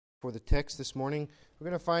For the text this morning, we're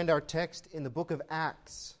going to find our text in the book of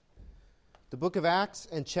Acts. The book of Acts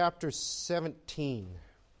and chapter 17.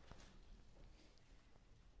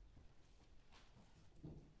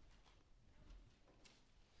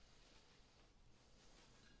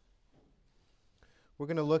 We're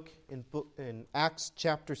going to look in Acts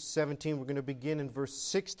chapter 17. We're going to begin in verse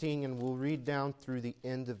 16 and we'll read down through the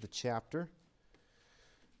end of the chapter.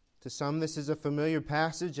 To some, this is a familiar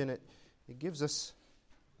passage and it gives us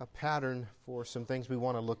a pattern for some things we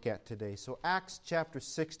want to look at today. So Acts chapter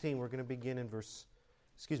 16, we're going to begin in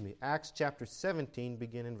Acts chapter 17,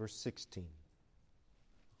 begin in verse 16.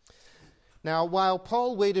 Now, while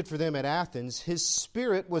Paul waited for them at Athens, his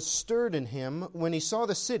spirit was stirred in him when he saw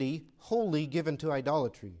the city wholly given to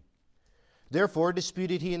idolatry. Therefore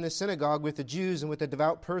disputed he in the synagogue with the Jews and with the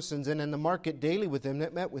devout persons, and in the market daily with them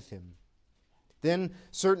that met with him. Then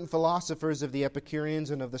certain philosophers of the Epicureans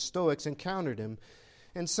and of the Stoics encountered him,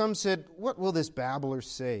 and some said, "What will this babbler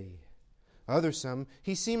say?" Others some,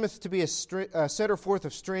 "He seemeth to be a setter forth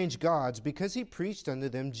of strange gods, because he preached unto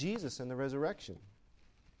them Jesus and the resurrection."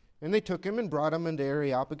 And they took him and brought him unto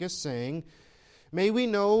Areopagus, saying, "May we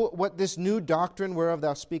know what this new doctrine whereof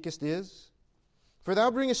thou speakest is? For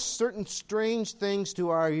thou bringest certain strange things to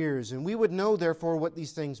our ears, and we would know therefore what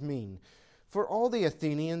these things mean. For all the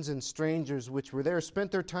Athenians and strangers which were there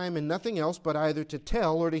spent their time in nothing else but either to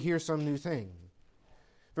tell or to hear some new thing."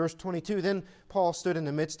 Verse 22, Then Paul stood in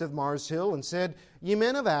the midst of Mars Hill and said, "Ye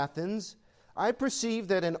men of Athens, I perceive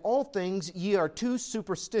that in all things ye are too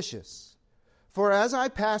superstitious. For as I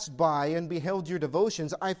passed by and beheld your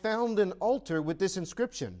devotions, I found an altar with this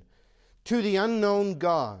inscription, To the unknown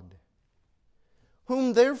God.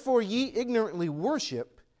 Whom therefore ye ignorantly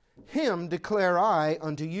worship, him declare I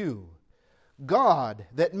unto you. God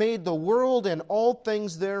that made the world and all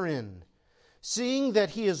things therein, seeing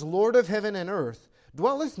that he is Lord of heaven and earth,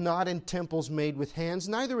 dwelleth not in temples made with hands,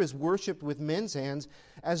 neither is worshipped with men's hands,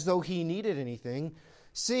 as though he needed anything,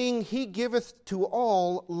 seeing he giveth to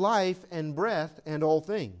all life and breath and all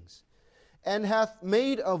things, and hath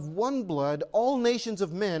made of one blood all nations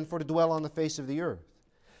of men for to dwell on the face of the earth,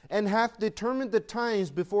 and hath determined the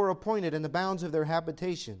times before appointed and the bounds of their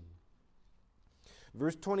habitation."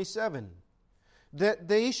 Verse 27, "That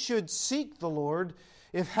they should seek the Lord,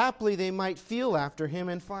 if haply they might feel after him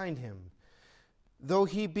and find him, though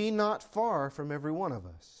he be not far from every one of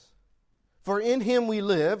us. For in him we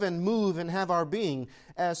live and move and have our being,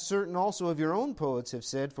 as certain also of your own poets have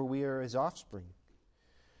said, for we are his offspring.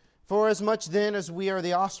 For as much then as we are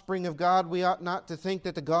the offspring of God, we ought not to think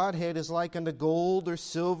that the Godhead is like unto gold or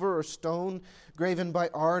silver or stone, graven by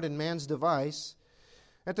art and man's device.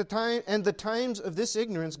 At the times of this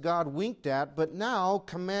ignorance God winked at, but now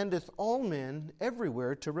commandeth all men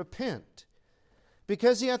everywhere to repent,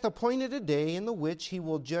 because he hath appointed a day in the which he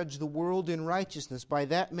will judge the world in righteousness by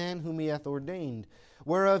that man whom he hath ordained,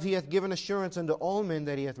 whereof he hath given assurance unto all men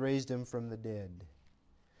that he hath raised him from the dead.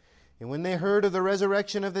 And when they heard of the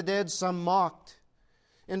resurrection of the dead, some mocked,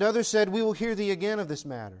 and others said, We will hear thee again of this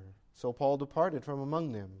matter. So Paul departed from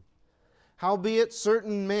among them. Howbeit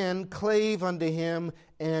certain men clave unto him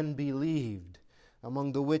and believed,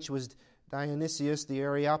 among the which was Dionysius the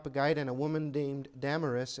Areopagite, and a woman named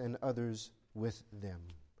Damaris, and others with them.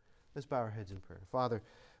 Let's bow our heads in prayer. Father,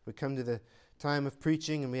 we come to the time of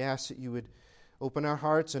preaching, and we ask that you would open our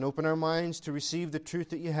hearts and open our minds to receive the truth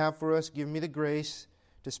that you have for us. Give me the grace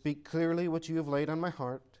to speak clearly what you have laid on my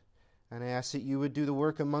heart, and I ask that you would do the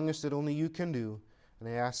work among us that only you can do, and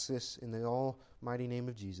I ask this in the almighty name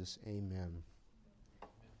of Jesus. Amen.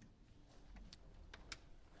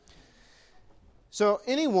 So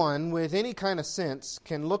anyone with any kind of sense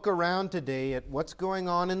can look around today at what's going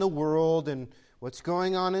on in the world and what's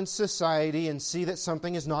going on in society and see that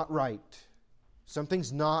something is not right.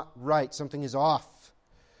 Something's not right. Something is off.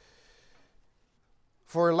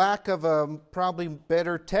 For lack of a probably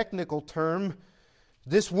better technical term,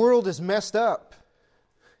 this world is messed up.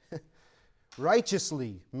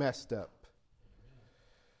 Righteously messed up.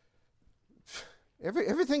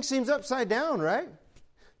 Everything seems upside down, right?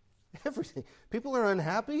 Everything. People are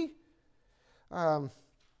unhappy.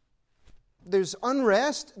 There's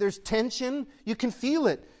unrest. There's tension. You can feel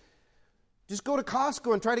it. Just go to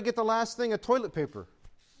Costco and try to get the last thing of toilet paper.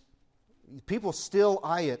 People still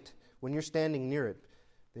eye it when you're standing near it.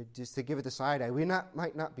 They give it the side eye.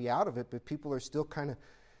 Might not be out of it, but people are still kind of,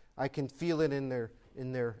 I can feel it in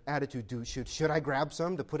their attitude. Should I grab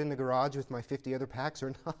some to put in the garage with my 50 other packs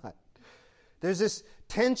or not? There's this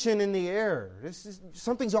tension in the air.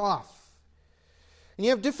 Something's off. And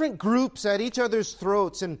you have different groups at each other's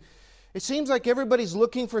throats. And It seems like everybody's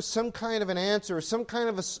looking for some kind of an answer, or some kind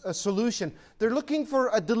of a solution. They're looking for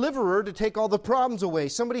a deliverer to take all the problems away,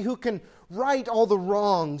 somebody who can right all the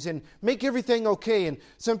wrongs and make everything okay. And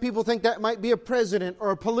some people think that might be a president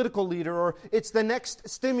or a political leader, or it's the next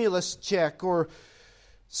stimulus check or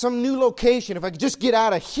some new location. If I could just get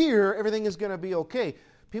out of here, everything is going to be okay.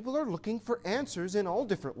 People are looking for answers in all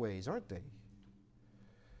different ways, aren't they?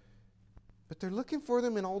 But they're looking for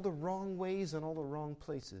them in all the wrong ways and all the wrong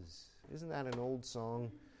places. Isn't that an old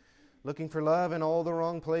song? Looking for love in all the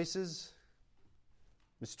wrong places.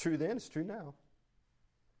 It's true then, it's true now.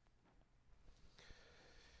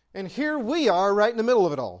 And here we are right in the middle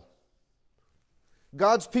of it all.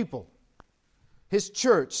 God's people, His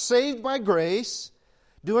church, saved by grace,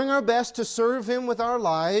 doing our best to serve Him with our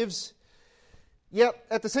lives, yet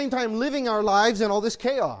at the same time living our lives in all this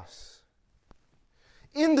chaos.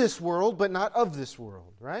 In this world, but not of this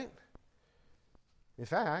world, right? In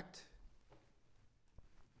fact,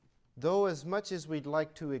 though as much as we'd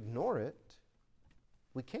like to ignore it,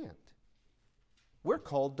 we can't. We're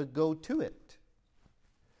called to go to it.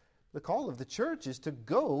 The call of the church is to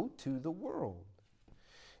go to the world.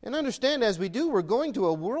 And understand, as we do, we're going to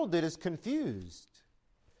a world that is confused.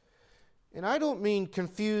 And I don't mean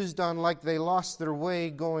confused on like they lost their way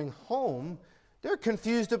going home. They're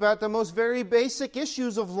confused about the most very basic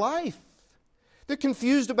issues of life. They're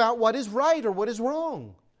confused about what is right or what is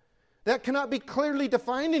wrong. That cannot be clearly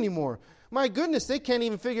defined anymore. My goodness, they can't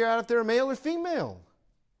even figure out if they're male or female.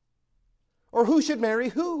 Or who should marry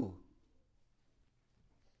who.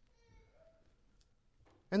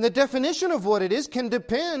 And the definition of what it is can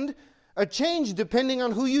change depending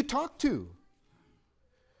on who you talk to.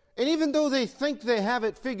 And even though they think they have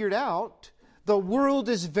it figured out, the world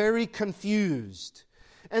is very confused.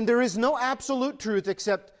 And there is no absolute truth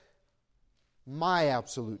except my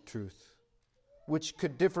absolute truth, which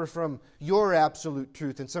could differ from your absolute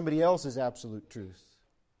truth and somebody else's absolute truth.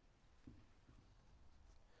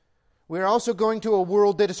 We're also going to a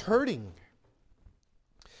world that is hurting,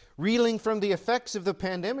 reeling from the effects of the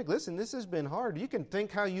pandemic. Listen, this has been hard. You can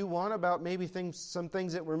think how you want about maybe some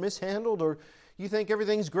things that were mishandled, or you think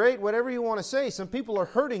everything's great, whatever you want to say. Some people are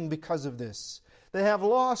hurting because of this. They have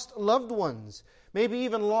lost loved ones, maybe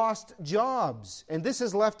even lost jobs, and this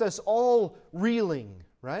has left us all reeling,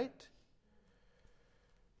 right?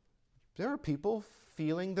 There are people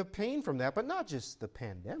feeling the pain from that, but not just the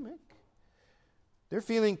pandemic. They're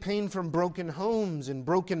feeling pain from broken homes and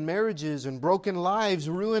broken marriages and broken lives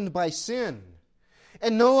ruined by sin.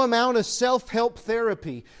 And no amount of self-help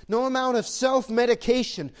therapy, no amount of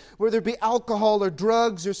self-medication, whether it be alcohol or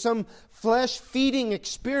drugs or some flesh-feeding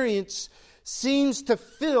experience, seems to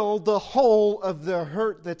fill the hole of the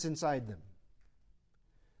hurt that's inside them.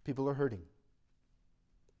 People are hurting.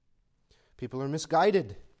 People are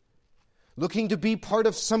misguided, looking to be part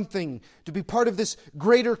of something, to be part of this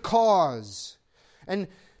greater cause. And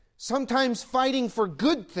sometimes fighting for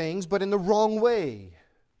good things, but in the wrong way.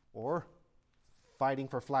 Or fighting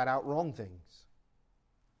for flat-out wrong things.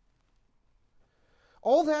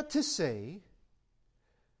 All that to say,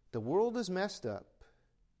 the world is messed up,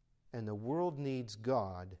 and the world needs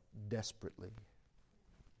God desperately.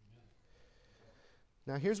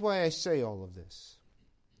 Now, here's why I say all of this.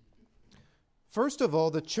 First of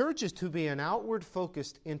all, the church is to be an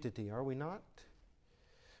outward-focused entity, are we not?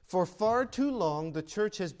 For far too long, the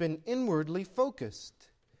church has been inwardly focused.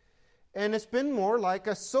 And it's been more like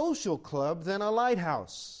a social club than a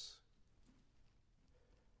lighthouse.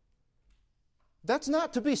 That's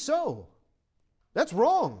not to be so. That's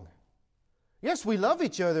wrong. Yes, we love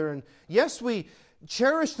each other, and yes, we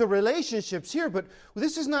cherish the relationships here, but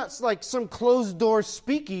this is not like some closed-door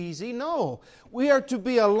speakeasy. No, we are to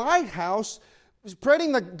be a lighthouse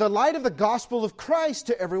spreading the light of the gospel of Christ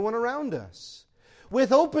to everyone around us.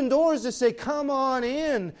 With open doors to say, come on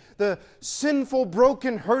in, the sinful,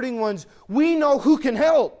 broken, hurting ones. We know who can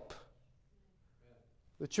help.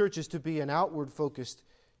 The church is to be an outward-focused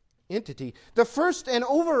entity. The first and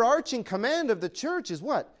overarching command of the church is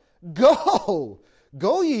what? Go!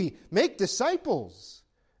 Go ye, make disciples.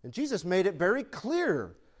 And Jesus made it very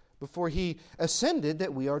clear before He ascended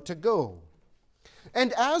that we are to go.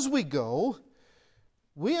 And as we go,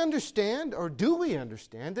 we understand, or do we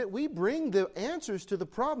understand, that we bring the answers to the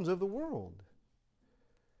problems of the world.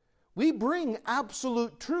 We bring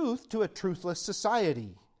absolute truth to a truthless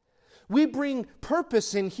society. We bring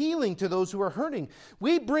purpose and healing to those who are hurting.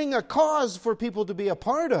 We bring a cause for people to be a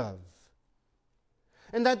part of.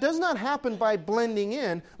 And that does not happen by blending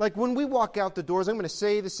in. Like when we walk out the doors, I'm going to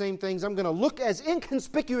say the same things. I'm going to look as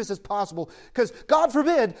inconspicuous as possible because, God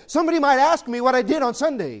forbid, somebody might ask me what I did on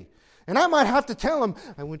Sunday. And I might have to tell them,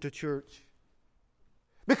 I went to church.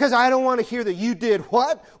 Because I don't want to hear that you did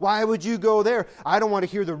what? Why would you go there? I don't want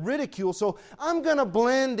to hear the ridicule, so I'm going to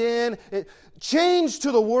blend in. Change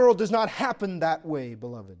to the world does not happen that way,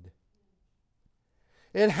 beloved.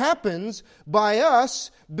 It happens by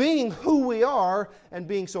us being who we are and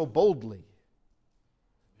being so boldly.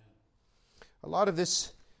 A lot of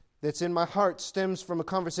this that's in my heart stems from a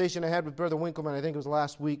conversation I had with Brother Winkleman, I think it was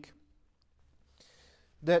last week,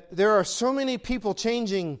 that there are so many people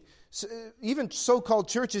changing, even so-called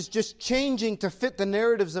churches, just changing to fit the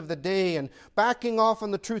narratives of the day and backing off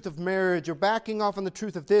on the truth of marriage or backing off on the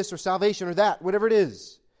truth of this or salvation or that, whatever it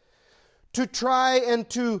is, to try and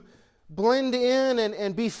to blend in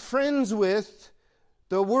and be friends with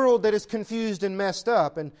the world that is confused and messed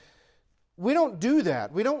up. And we don't do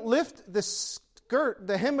that. We don't lift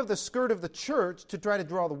the hem of the skirt of the church to try to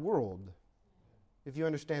draw the world, if you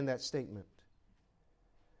understand that statement.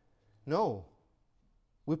 No.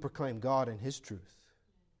 We proclaim God and His truth.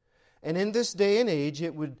 And in this day and age,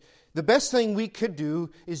 the best thing we could do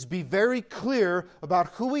is be very clear about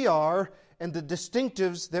who we are and the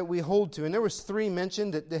distinctives that we hold to. And there was 3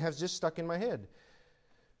 mentioned that have just stuck in my head.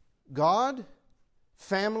 God,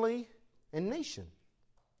 family, and nation.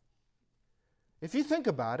 If you think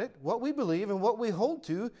about it, what we believe and what we hold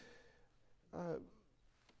to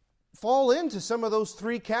fall into some of those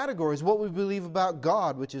 3 categories. What we believe about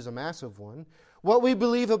God, which is a massive one. What we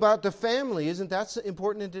believe about the family, isn't that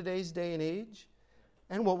important in today's day and age?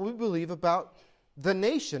 And what we believe about the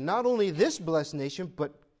nation. Not only this blessed nation,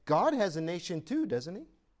 but God has a nation too, doesn't He?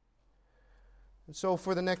 And so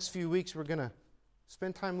for the next few weeks, we're going to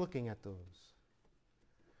spend time looking at those.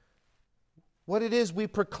 What it is we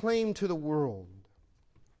proclaim to the world.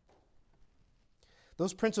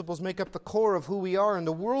 Those principles make up the core of who we are, and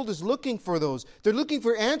the world is looking for those. They're looking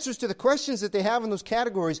for answers to the questions that they have in those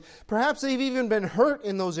categories. Perhaps they've even been hurt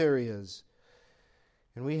in those areas.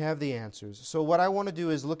 And we have the answers. So what I want to do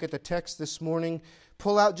is look at the text this morning,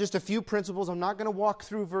 pull out just a few principles. I'm not going to walk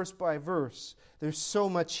through verse by verse. There's so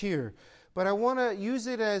much here. But I want to use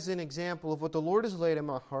it as an example of what the Lord has laid in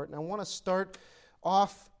my heart. And I want to start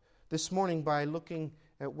off this morning by looking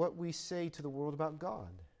at what we say to the world about God.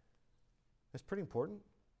 That's pretty important,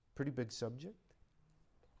 pretty big subject.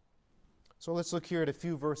 So let's look here at a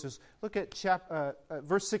few verses. Look at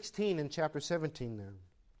verse 16 in chapter 17 there.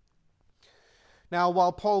 Now,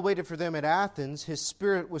 while Paul waited for them at Athens, his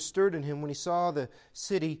spirit was stirred in him when he saw the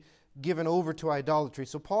city given over to idolatry.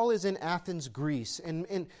 So Paul is in Athens, Greece.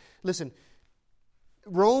 And listen,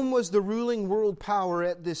 Rome was the ruling world power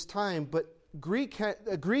at this time, but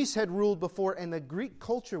Greece had ruled before, and the Greek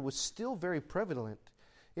culture was still very prevalent.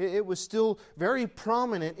 It was still very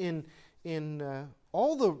prominent in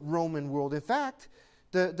all the Roman world. In fact,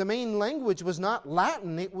 the main language was not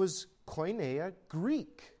Latin, it was Koine,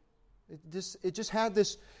 Greek. It just had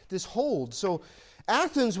this hold. So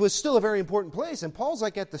Athens was still a very important place, and Paul's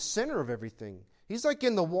like at the center of everything. He's like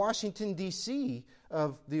in the Washington, D.C.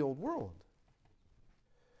 of the old world.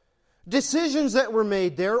 Decisions that were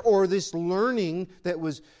made there, or this learning that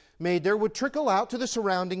was made there, would trickle out to the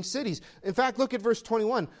surrounding cities. In fact, look at verse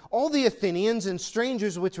 21. All the Athenians and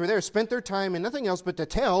strangers which were there spent their time in nothing else but to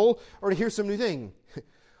tell or to hear some new thing.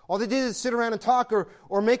 All they did is sit around and talk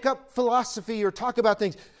or make up philosophy or talk about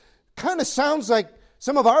things. Kind of sounds like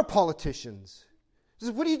some of our politicians.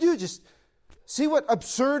 What do? Just see what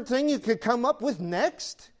absurd thing you could come up with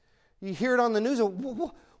next? You hear it on the news.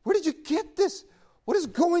 Where did you get this? What is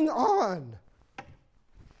going on?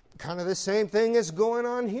 Kind of the same thing that's going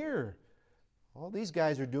on here. All these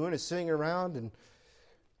guys are doing is sitting around and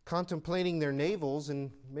contemplating their navels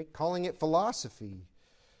and calling it philosophy.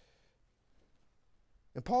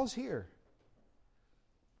 And Paul's here.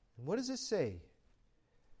 And what does it say?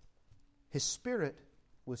 His spirit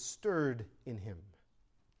was stirred in him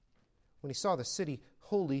when he saw the city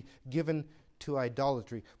wholly given to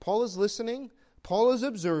idolatry. Paul is listening. Paul is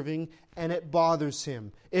observing, and it bothers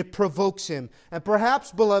him. It provokes him. And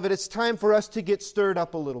perhaps, beloved, it's time for us to get stirred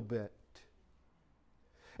up a little bit.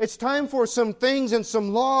 It's time for some things and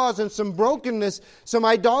some laws and some brokenness, some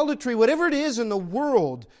idolatry, whatever it is in the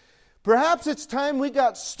world. Perhaps it's time we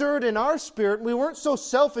got stirred in our spirit. We weren't so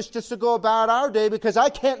selfish just to go about our day because I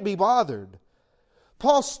can't be bothered.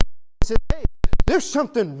 Paul said, hey, there's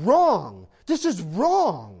something wrong. This is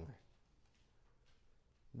wrong.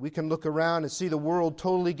 We can look around and see the world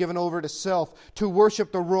totally given over to self, to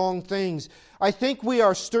worship the wrong things. I think we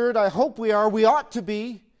are stirred. I hope we are. We ought to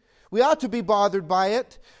be. We ought to be bothered by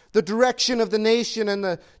it. The direction of the nation and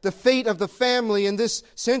the fate of the family in this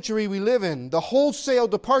century we live in. The wholesale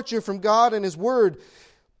departure from God and His Word.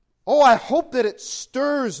 Oh, I hope that it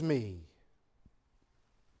stirs me.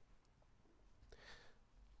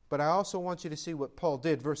 But I also want you to see what Paul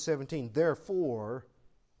did. Verse 17, therefore,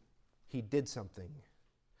 he did something.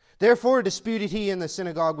 Therefore disputed he in the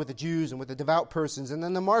synagogue with the Jews and with the devout persons, and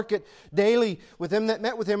in the market daily with them that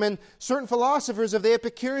met with him, and certain philosophers of the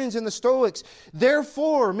Epicureans and the Stoics.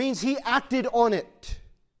 Therefore means he acted on it.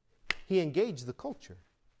 He engaged the culture.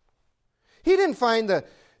 He didn't find the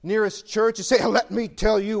nearest church and say, let me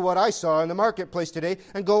tell you what I saw in the marketplace today,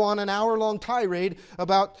 and go on an hour-long tirade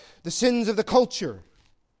about the sins of the culture.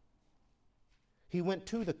 He went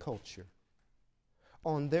to the culture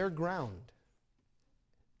on their ground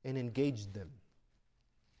and engaged them.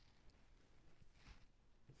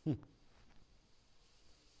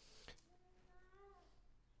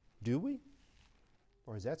 Do we?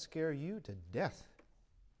 Or does that scare you to death?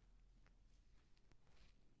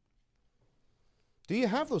 Do you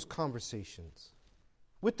have those conversations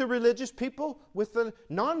with the religious people, with the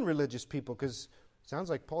non-religious people? Because it sounds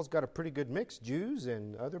like Paul's got a pretty good mix, Jews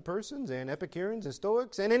and other persons and Epicureans and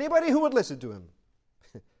Stoics and anybody who would listen to him.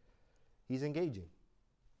 He's engaging.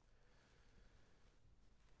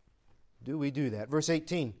 Do we do that? Verse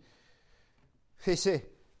 18. They say,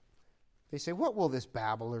 what will this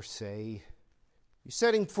babbler say? He's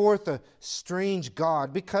setting forth a strange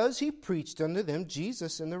God because he preached unto them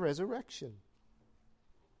Jesus and the resurrection.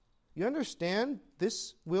 You understand?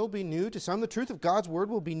 This will be new to some. The truth of God's word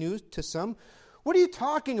will be new to some. What are you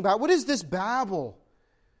talking about? What is this babble?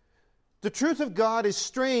 The truth of God is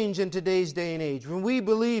strange in today's day and age. When we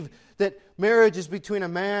believe that marriage is between a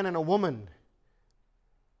man and a woman,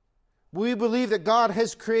 we believe that God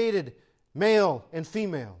has created male and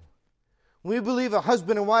female. We believe a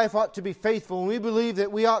husband and wife ought to be faithful. And we believe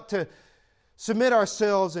that we ought to submit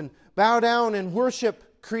ourselves and bow down and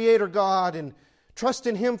worship Creator God and trust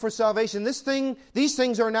in Him for salvation. These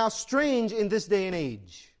things are now strange in this day and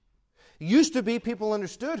age. It used to be people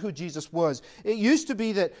understood who Jesus was. It used to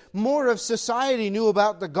be that more of society knew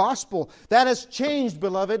about the gospel. That has changed,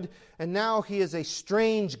 beloved, and now He is a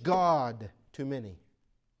strange God to many.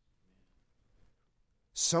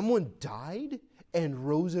 Someone died and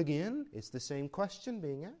rose again? It's the same question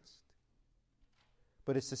being asked.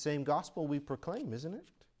 But it's the same gospel we proclaim, isn't it?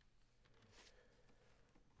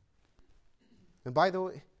 And by the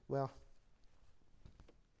way,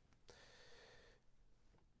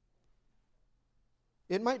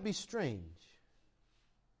 it might be strange,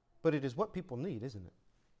 but it is what people need, isn't it?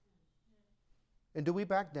 And do we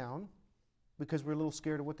back down because we're a little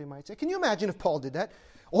scared of what they might say? Can you imagine if Paul did that?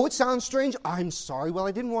 Oh, it sounds strange. I'm sorry. Well,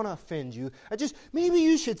 I didn't want to offend you. Maybe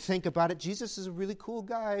you should think about it. Jesus is a really cool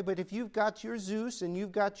guy, but if you've got your Zeus and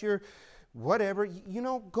you've got your whatever,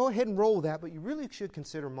 go ahead and roll that, but you really should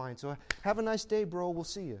consider mine. So have a nice day, bro. We'll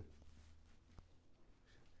see you.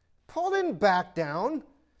 Paul didn't back down.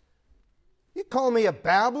 You call me a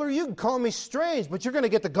babbler, you can call me strange, but you're going to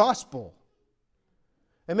get the gospel.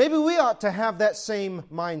 And maybe we ought to have that same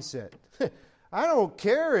mindset. I don't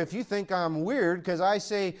care if you think I'm weird because I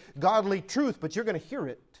say godly truth, but you're going to hear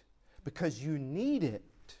it because you need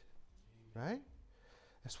it. Right?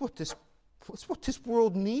 That's what this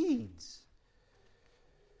world needs.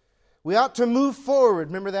 We ought to move forward.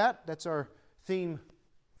 Remember that? That's our theme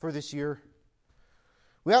for this year.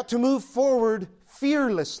 We ought to move forward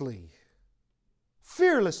fearlessly.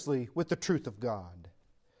 Fearlessly with the truth of God.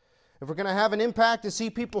 If we're going to have an impact to see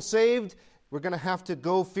people saved, we're going to have to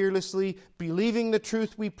go fearlessly, believing the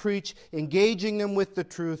truth we preach, engaging them with the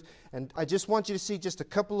truth. And I just want you to see just a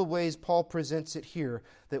couple of ways Paul presents it here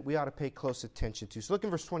that we ought to pay close attention to. So look in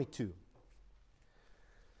verse 22.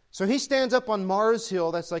 So he stands up on Mars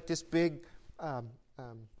Hill. That's like this big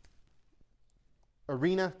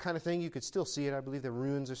arena kind of thing. You could still see it. I believe the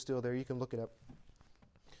ruins are still there. You can look it up.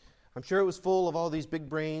 I'm sure it was full of all these big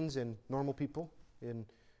brains and normal people and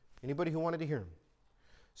anybody who wanted to hear him.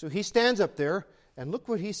 So he stands up there, and look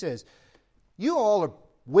what he says. You all are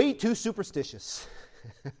way too superstitious.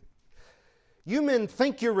 You men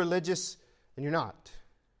think you're religious, and you're not.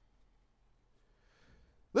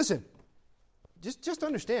 Listen, just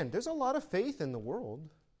understand, there's a lot of faith in the world.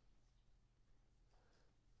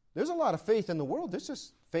 There's a lot of faith in the world. There's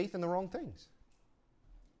just faith in the wrong things.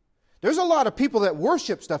 There's a lot of people that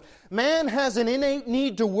worship stuff. Man has an innate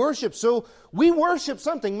need to worship, so we worship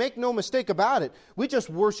something. Make no mistake about it. We just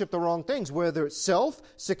worship the wrong things, whether it's self,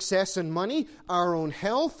 success and money, our own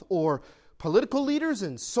health, or political leaders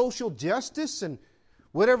and social justice and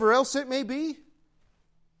whatever else it may be.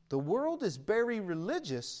 The world is very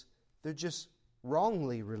religious. They're just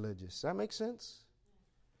wrongly religious. Does that make sense?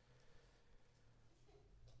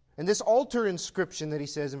 And this altar inscription that he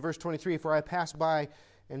says in verse 23, for I passed by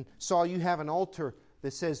and saw you have an altar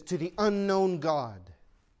that says, to the unknown God.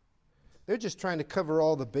 They're just trying to cover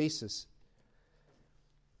all the bases.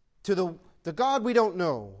 To the God we don't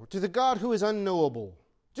know, or to the God who is unknowable.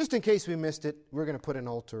 Just in case we missed it, we're going to put an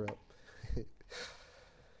altar up.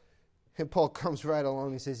 And Paul comes right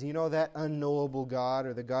along and says, you know that unknowable God,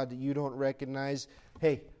 or the God that you don't recognize?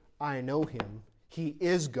 Hey, I know Him. He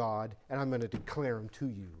is God, and I'm going to declare Him to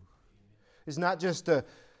you. It's not just a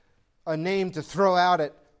name to throw out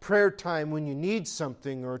at prayer time when you need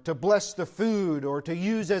something, or to bless the food, or to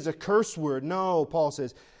use as a curse word. No, Paul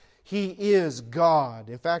says, He is God.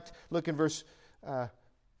 In fact, look in verse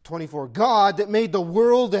 24. God that made the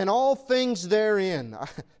world and all things therein.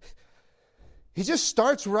 He just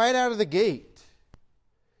starts right out of the gate,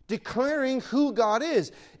 declaring who God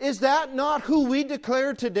is. Is that not who we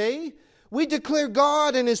declare today? We declare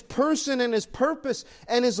God and His person and His purpose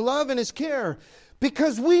and His love and His care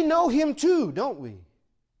because we know Him too, don't we?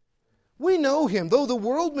 We know Him, though the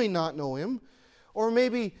world may not know Him, or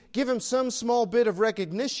maybe give Him some small bit of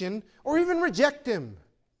recognition, or even reject Him.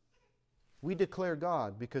 We declare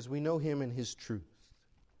God because we know Him and His truth.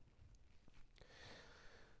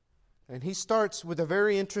 And he starts with a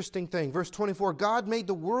very interesting thing. Verse 24, God made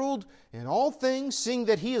the world and all things, seeing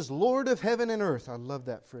that He is Lord of heaven and earth. I love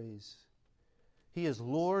that phrase. He is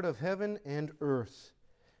Lord of heaven and earth.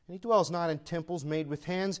 And He dwells not in temples made with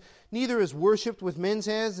hands, neither is worshipped with men's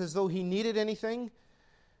hands as though He needed anything,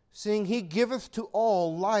 seeing He giveth to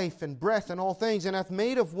all life and breath and all things, and hath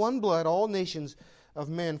made of one blood all nations of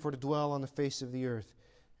men for to dwell on the face of the earth.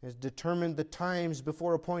 Has determined the times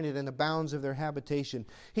before appointed and the bounds of their habitation.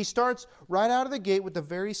 He starts right out of the gate with the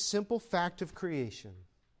very simple fact of creation.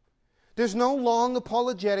 There's no long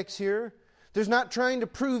apologetics here. There's not trying to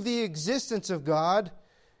prove the existence of God.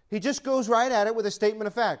 He just goes right at it with a statement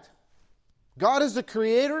of fact. God is the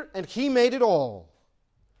Creator and He made it all.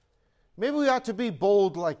 Maybe we ought to be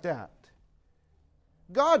bold like that.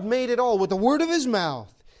 God made it all with the word of His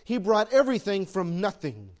mouth. He brought everything from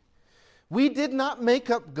nothing. We did not make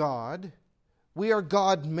up God. We are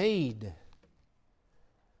God-made.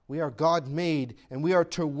 We are God-made, and we are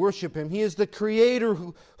to worship Him. He is the Creator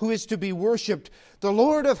who is to be worshipped, the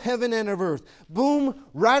Lord of heaven and of earth. Boom,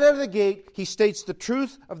 right out of the gate, He states the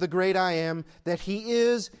truth of the great I Am, that He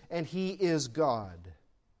is, and He is God.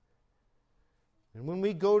 And when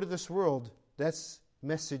we go to this world, that's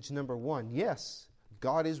message number one. Yes,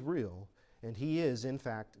 God is real, and He is, in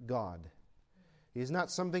fact, God. He is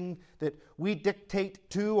not something that we dictate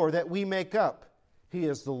to or that we make up. He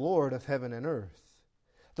is the Lord of heaven and earth.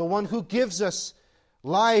 The one who gives us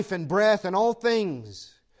life and breath and all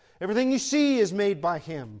things. Everything you see is made by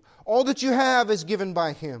Him. All that you have is given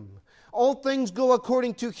by Him. All things go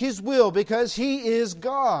according to His will because He is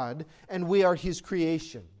God and we are His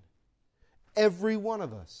creation. Every one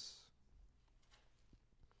of us.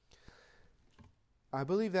 I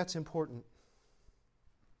believe that's important.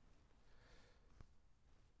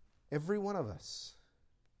 Every one of us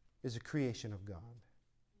is a creation of God.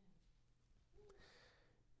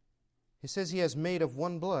 He says He has made of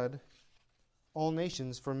one blood all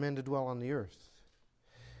nations for men to dwell on the earth.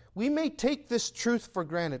 We may take this truth for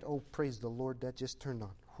granted. Oh, praise the Lord, that just turned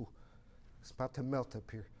on. Whew. It's about to melt up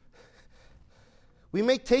here. We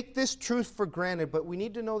may take this truth for granted, but we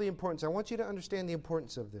need to know the importance. I want you to understand the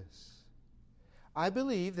importance of this. I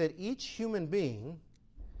believe that each human being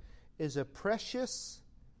is a precious,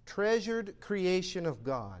 treasured creation of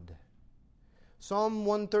God. Psalm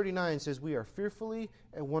 139 says we are fearfully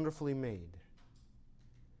and wonderfully made.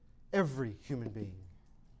 Every human being.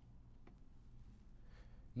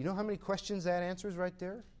 You know how many questions that answers right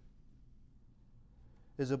there?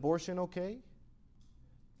 Is abortion okay?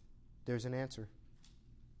 There's an answer.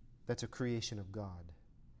 That's a creation of God.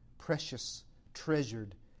 Precious,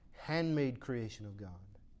 treasured, handmade creation of God.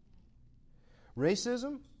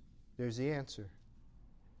 Racism? There's the answer.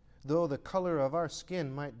 Though the color of our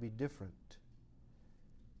skin might be different,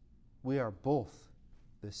 we are both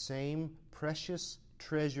the same precious,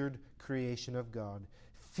 treasured creation of God,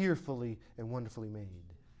 fearfully and wonderfully made.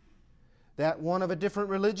 That one of a different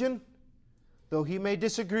religion, though he may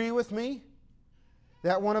disagree with me,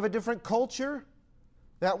 that one of a different culture,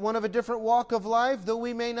 that one of a different walk of life, though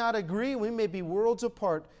we may not agree, we may be worlds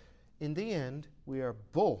apart, in the end, we are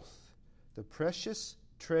both the precious,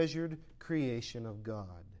 treasured creation of God.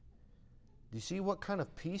 Do you see what kind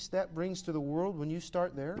of peace that brings to the world when you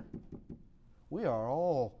start there? We are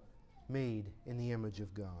all made in the image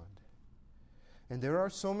of God. And there are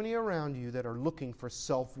so many around you that are looking for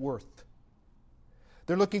self-worth.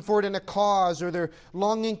 They're looking for it in a cause, or they're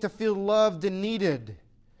longing to feel loved and needed.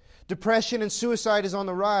 Depression and suicide is on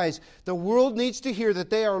the rise. The world needs to hear that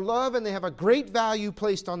they are loved and they have a great value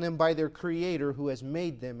placed on them by their Creator who has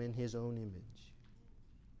made them in His own image.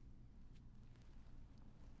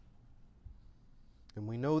 And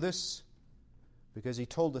we know this because He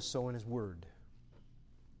told us so in His Word.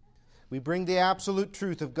 We bring the absolute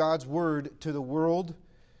truth of God's Word to the world.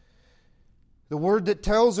 The Word that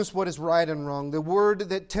tells us what is right and wrong. The Word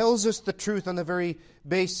that tells us the truth on the very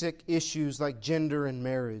basic issues like gender and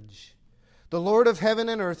marriage. The Lord of heaven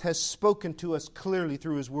and earth has spoken to us clearly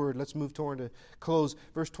through His Word. Let's move toward to close.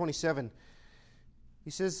 Verse 27.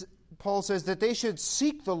 Paul says that they should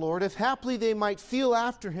seek the Lord, if haply they might feel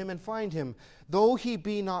after Him and find Him, though He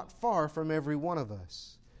be not far from every one of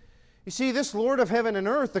us. You see, this Lord of heaven and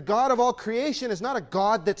earth, the God of all creation, is not a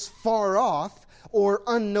God that's far off or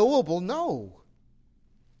unknowable. No.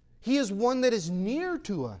 He is one that is near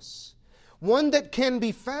to us, one that can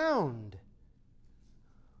be found,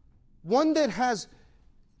 one that has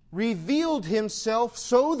revealed Himself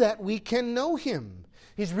so that we can know Him.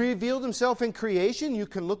 He's revealed Himself in creation. You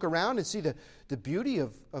can look around and see the beauty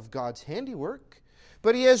of God's handiwork.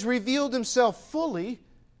 But He has revealed Himself fully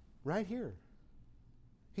right here.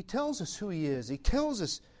 He tells us who He is. He tells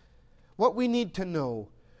us what we need to know.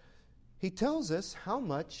 He tells us how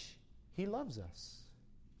much He loves us.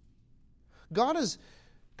 God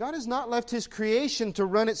has not left His creation to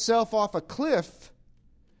run itself off a cliff,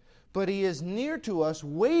 but He is near to us,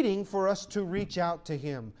 waiting for us to reach out to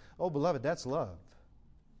Him. Oh, beloved, that's love.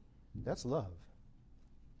 That's love.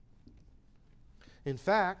 In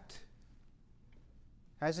fact,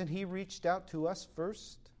 hasn't He reached out to us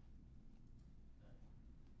first?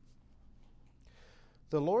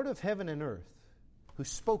 The Lord of heaven and earth, who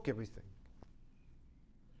spoke everything.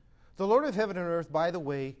 The Lord of heaven and earth, by the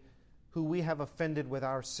way, who we have offended with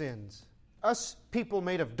our sins. Us people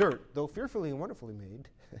made of dirt, though fearfully and wonderfully made.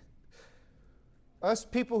 Us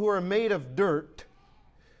people who are made of dirt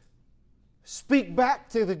speak back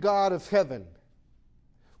to the God of heaven.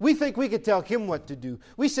 We think we could tell Him what to do.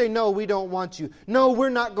 We say, no, we don't want you. No, we're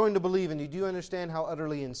not going to believe in you. Do you understand how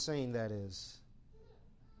utterly insane that is?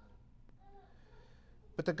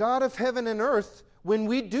 But the God of heaven and earth, when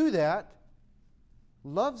we do that,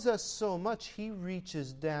 loves us so much, He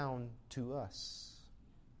reaches down to us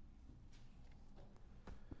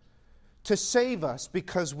to save us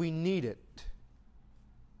because we need it.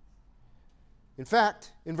 In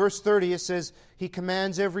fact, in verse 30 it says, He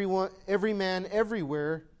commands every man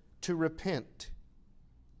everywhere to repent.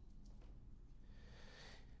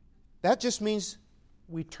 That just means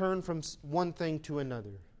we turn from one thing to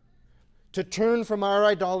another. To turn from our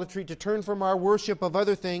idolatry, to turn from our worship of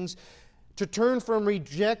other things, to turn from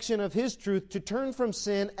rejection of His truth, to turn from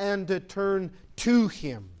sin, and to turn to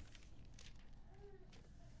Him.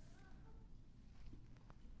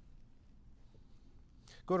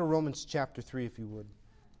 Go to Romans chapter 3 if you would.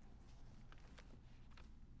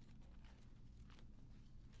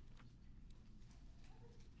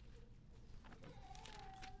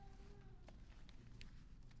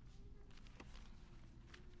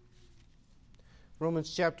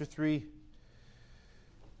 Romans chapter 3,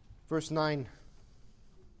 verse 9.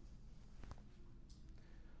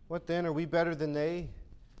 What then? Are we better than they?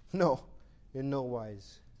 No, in no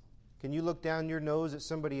wise. Can you look down your nose at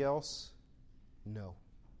somebody else? No.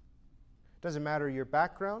 Doesn't matter your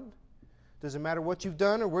background. Doesn't matter what you've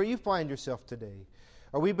done or where you find yourself today.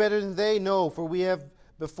 Are we better than they? No, for we have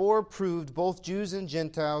before proved, both Jews and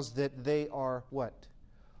Gentiles, that they are what?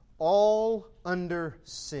 All under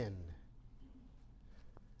sin.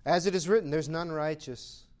 As it is written, there's none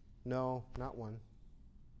righteous. No, not one.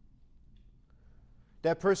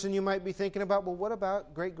 That person you might be thinking about, well, what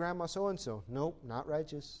about great-grandma so-and-so? Nope, not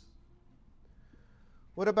righteous.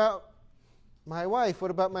 What about my wife? What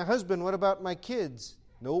about my husband? What about my kids?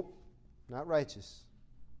 Nope, not righteous.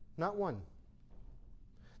 Not one.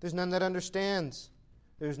 There's none that understands.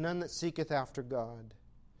 There's none that seeketh after God.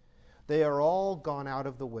 They are all gone out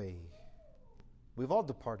of the way. We've all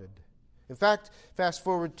departed. In fact, fast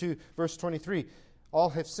forward to verse 23. All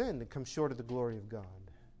have sinned and come short of the glory of God.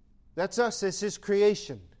 That's us as His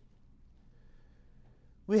creation.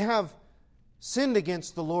 We have sinned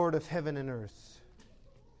against the Lord of heaven and earth.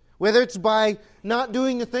 Whether it's by not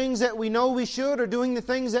doing the things that we know we should or doing the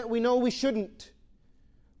things that we know we shouldn't.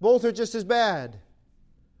 Both are just as bad.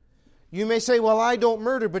 You may say, well, I don't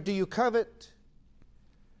murder, but do you covet?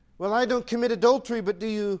 Well, I don't commit adultery, but do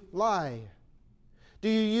you lie? Do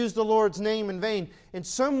you use the Lord's name in vain? In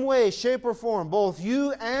some way, shape, or form, both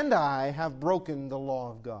you and I have broken the law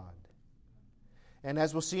of God. And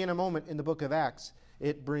as we'll see in a moment in the book of Acts,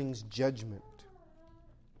 it brings judgment.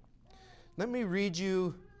 Let me read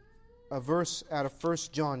you a verse out of 1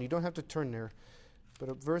 John. You don't have to turn there, but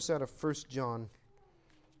a verse out of 1 John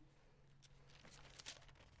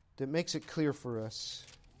that makes it clear for us.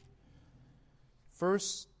 1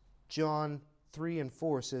 John 3 and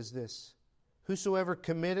 4 says this: Whosoever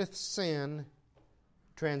committeth sin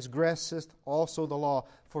transgresseth also the law,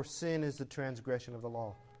 for sin is the transgression of the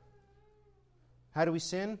law. How do we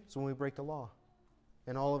sin? It's when we break the law.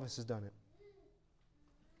 And all of us has done it.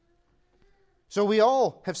 So we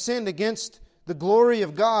all have sinned against the glory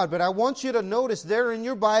of God. But I want you to notice there in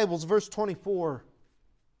your Bibles, verse 24.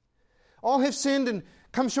 All have sinned and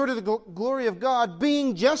come short of the glory of God,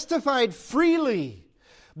 being justified freely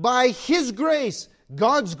by His grace,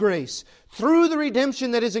 God's grace, through the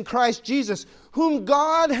redemption that is in Christ Jesus, whom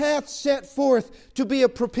God hath set forth to be a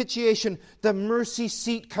propitiation, the mercy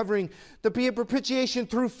seat covering, to be a propitiation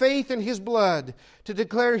through faith in His blood, to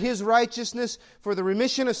declare His righteousness for the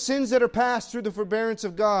remission of sins that are past through the forbearance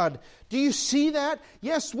of God. Do you see that?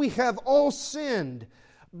 Yes, we have all sinned,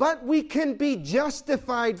 but we can be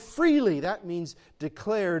justified freely. That means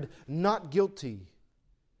declared not guilty.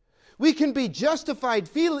 We can be justified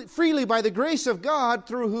freely by the grace of God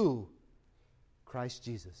through who? Christ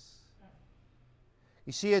Jesus.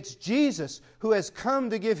 You see, it's Jesus who has come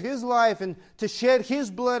to give His life and to shed His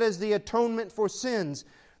blood as the atonement for sins,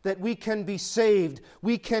 that we can be saved,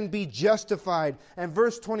 we can be justified. And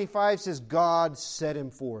verse 25 says, God set Him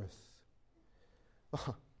forth.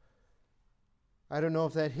 I don't know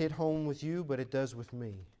if that hit home with you, but it does with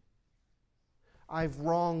me. I've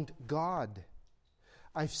wronged God.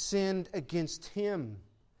 I've sinned against Him.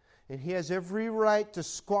 And He has every right to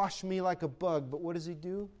squash me like a bug. But what does He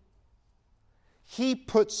do? He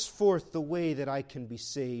puts forth the way that I can be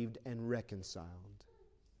saved and reconciled.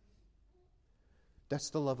 That's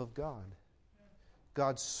the love of God.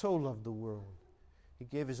 God so loved the world. He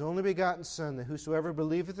gave His only begotten Son, that whosoever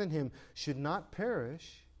believeth in Him should not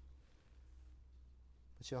perish,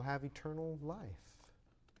 but shall have eternal life.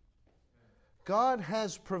 God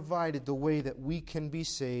has provided the way that we can be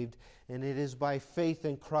saved, and it is by faith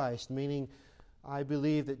in Christ, meaning I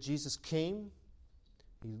believe that Jesus came,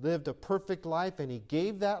 He lived a perfect life, and He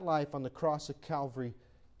gave that life on the cross of Calvary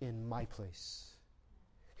in my place.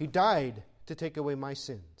 He died to take away my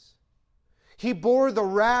sins. He bore the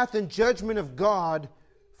wrath and judgment of God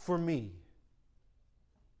for me,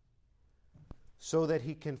 so that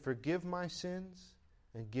He can forgive my sins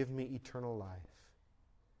and give me eternal life.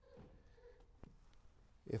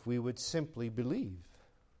 If we would simply believe.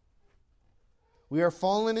 We are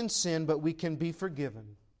fallen in sin, but we can be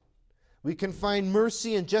forgiven. We can find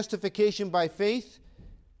mercy and justification by faith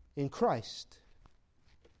in Christ.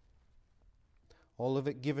 All of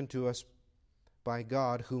it given to us by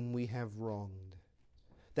God whom we have wronged.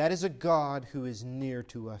 That is a God who is near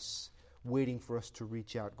to us, waiting for us to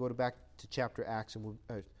reach out. Go back to chapter Acts, and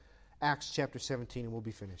Acts chapter 17, and we'll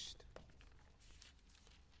be finished.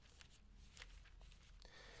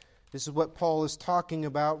 This is what Paul is talking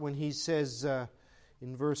about when he says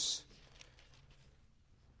in verse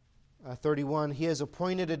 31, He has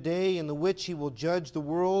appointed a day in the which He will judge the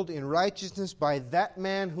world in righteousness by that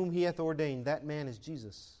man whom He hath ordained. That man is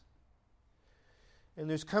Jesus. And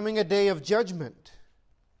there's coming a day of judgment.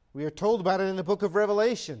 We are told about it in the book of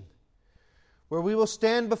Revelation, where we will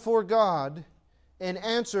stand before God and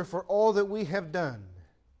answer for all that we have done.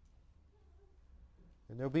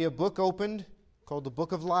 And there'll be a book opened called the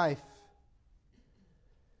Book of Life.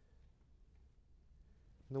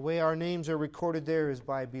 And the way our names are recorded there is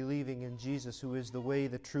by believing in Jesus, who is the way,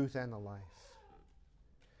 the truth, and the life.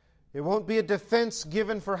 There won't be a defense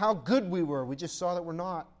given for how good we were. We just saw that we're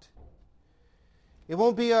not. It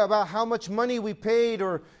won't be about how much money we paid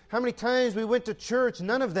or how many times we went to church.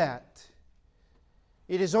 None of that.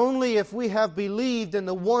 It is only if we have believed in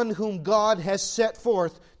the one whom God has set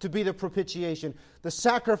forth to be the propitiation, the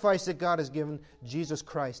sacrifice that God has given, Jesus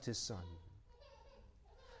Christ, His Son.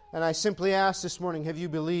 And I simply ask this morning, have you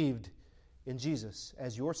believed in Jesus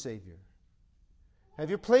as your Savior? Have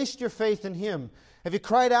you placed your faith in Him? Have you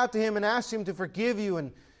cried out to Him and asked Him to forgive you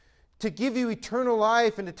and to give you eternal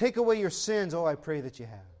life and to take away your sins? Oh, I pray that you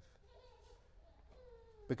have.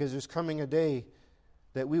 Because there's coming a day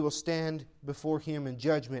that we will stand before Him in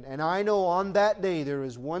judgment. And I know on that day there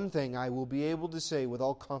is one thing I will be able to say with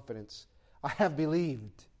all confidence. I have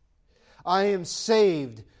believed. I am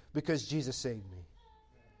saved because Jesus saved me.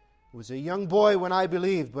 I was a young boy when I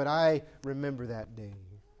believed, but I remember that day.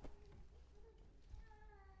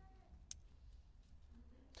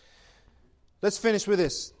 Let's finish with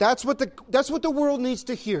this. That's what the world needs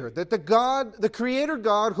to hear. That the Creator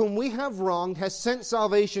God whom we have wronged has sent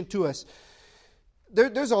salvation to us.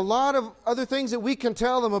 there's a lot of other things that we can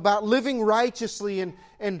tell them about living righteously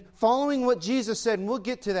and following what Jesus said, and we'll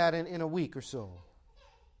get to that in a week or so.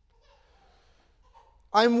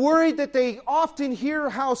 I'm worried that they often hear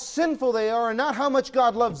how sinful they are and not how much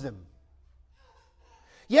God loves them.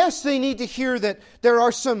 Yes, they need to hear that there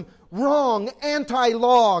are some wrong,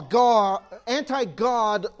 anti-God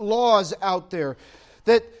laws out there.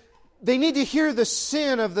 That they need to hear the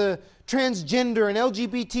sin of the transgender and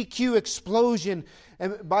LGBTQ explosion.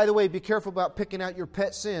 And by the way, be careful about picking out your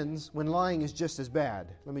pet sins when lying is just as bad.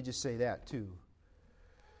 Let me just say that too.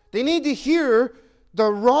 They need to hear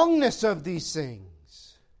the wrongness of these things.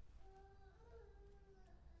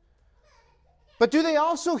 But do they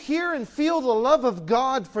also hear and feel the love of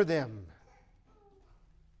God for them?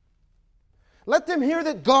 Let them hear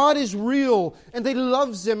that God is real and that He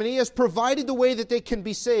loves them and He has provided the way that they can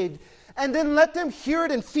be saved. And then let them hear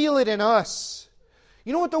it and feel it in us.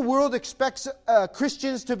 You know what the world expects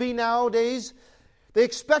Christians to be nowadays? They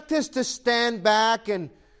expect us to stand back and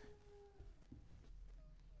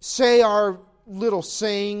say our little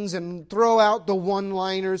sayings and throw out the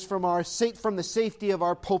one-liners from the safety of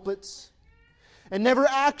our pulpits and never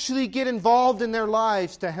actually get involved in their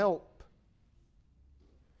lives to help.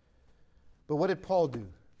 But what did Paul do?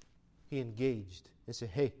 He engaged and said,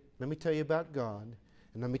 hey, let me tell you about God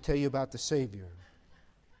and let me tell you about the Savior.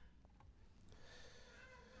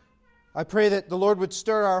 I pray that the Lord would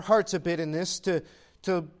stir our hearts a bit in this to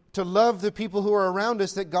love the people who are around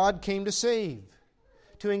us that God came to save,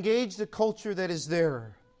 to engage the culture that is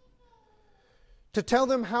there, to tell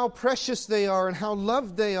them how precious they are and how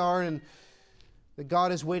loved they are, and that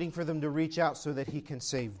God is waiting for them to reach out so that He can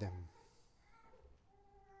save them.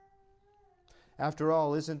 After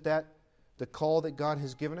all, isn't that the call that God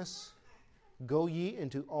has given us? Go ye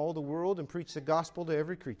into all the world and preach the gospel to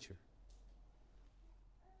every creature.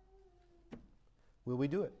 Will we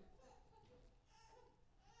do it?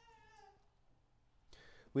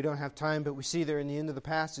 We don't have time, but we see there in the end of the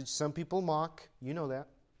passage, some people mock. You know that.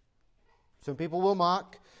 Some people will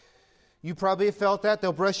mock. You probably have felt that.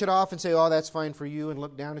 They'll brush it off and say, oh, that's fine for you, and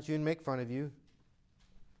look down at you and make fun of you.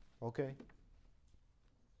 Okay.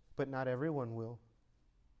 But not everyone will.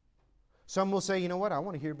 Some will say, you know what, I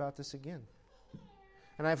want to hear about this again.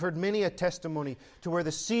 And I've heard many a testimony to where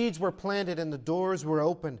the seeds were planted and the doors were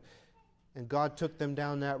opened, and God took them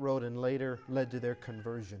down that road and later led to their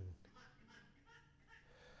conversion.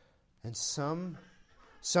 And some,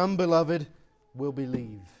 beloved, will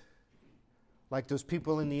believe. Like those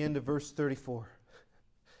people in the end of verse 34.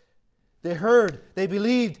 They heard, they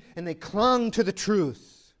believed, and they clung to the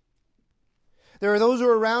truth. There are those who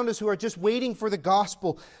are around us who are just waiting for the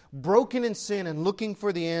gospel, broken in sin and looking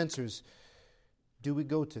for the answers. Do we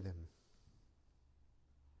go to them?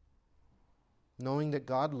 Knowing that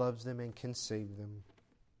God loves them and can save them.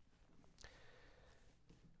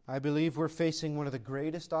 I believe we're facing one of the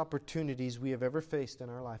greatest opportunities we have ever faced in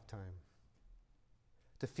our lifetime.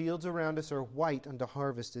 The fields around us are white unto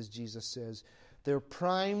harvest, as Jesus says. They're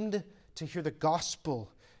primed to hear the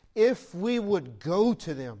gospel. If we would go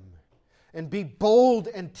to them and be bold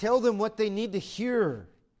and tell them what they need to hear.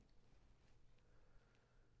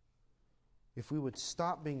 If we would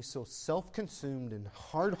stop being so self-consumed and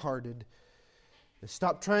hard-hearted,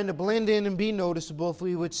 stop trying to blend in and be noticeable, if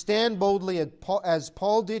we would stand boldly as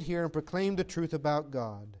Paul did here and proclaim the truth about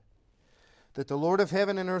God. That the Lord of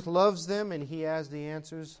heaven and earth loves them and He has the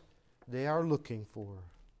answers they are looking for.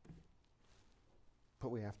 But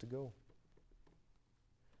we have to go.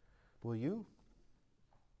 Will you?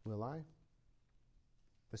 Will I?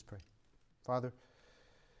 Let's pray. Father,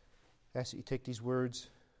 I ask that you take these words,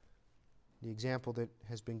 the example that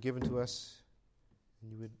has been given to us,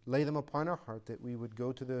 and you would lay them upon our heart, that we would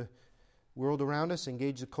go to the world around us,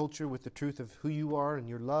 engage the culture with the truth of who you are and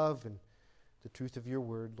your love and the truth of your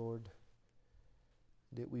word, Lord.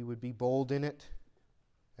 That we would be bold in it,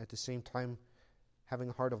 at the same time having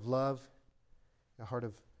a heart of love, a heart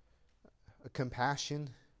of compassion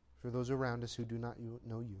for those around us who do not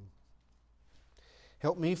know you.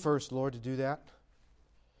 Help me first, Lord, to do that.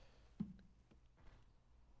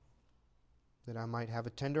 That I might have a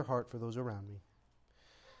tender heart for those around me.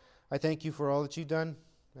 I thank you for all that you've done.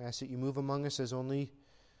 I ask that you move among us as only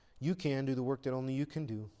you can, do the work that only you can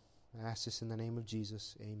do. I ask this in the name of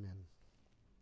Jesus. Amen.